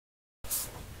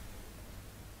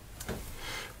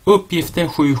Uppgiften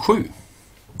 7.7.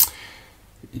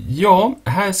 Ja,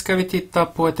 här ska vi titta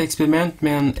på ett experiment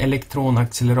med en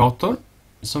elektronaccelerator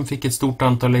som fick ett stort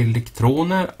antal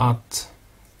elektroner att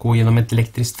gå genom ett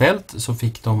elektriskt fält, så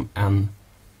fick de en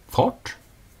fart.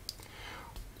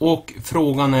 Och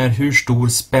frågan är hur stor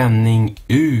spänning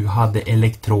U hade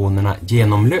elektronerna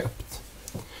genomlöpt.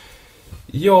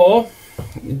 Ja,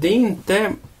 det är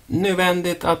inte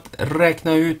nödvändigt att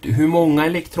räkna ut hur många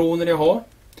elektroner jag har.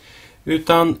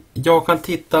 Utan jag kan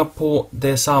titta på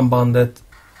det sambandet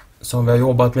som vi har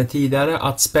jobbat med tidigare,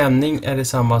 att spänning är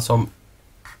detsamma som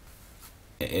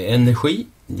energi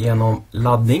genom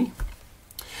laddning.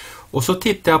 Och så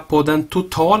tittar jag på den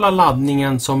totala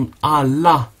laddningen som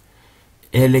alla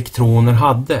elektroner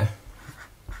hade.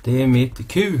 Det är mitt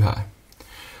Q här.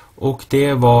 Och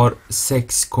det var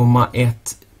 6,1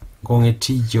 gånger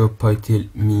 10 upphöjt till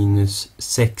minus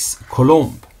 6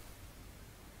 coulomb.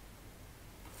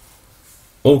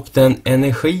 Och den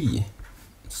energi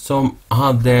som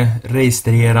hade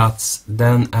registrerats,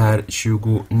 den är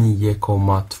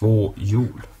 29,2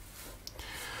 joule.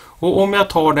 Och om jag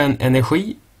tar den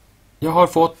energi jag har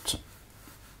fått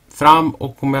fram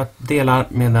och om jag delar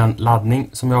med den laddning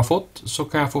som jag har fått, så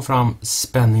kan jag få fram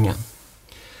spänningen.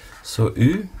 Så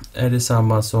U är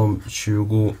detsamma som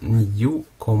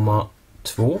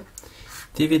 29,2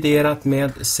 dividerat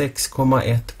med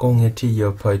 6,1 gånger 10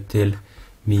 upphöjt till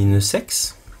minus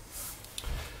 6.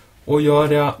 Och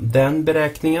gör jag den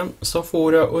beräkningen så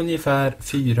får jag ungefär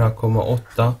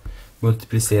 4,8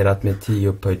 multiplicerat med 10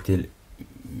 upphöjt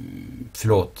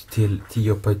till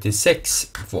 10 upphöjt till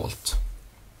 6 volt.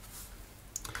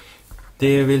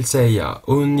 Det vill säga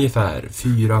ungefär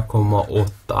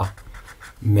 4,8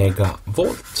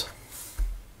 megavolt.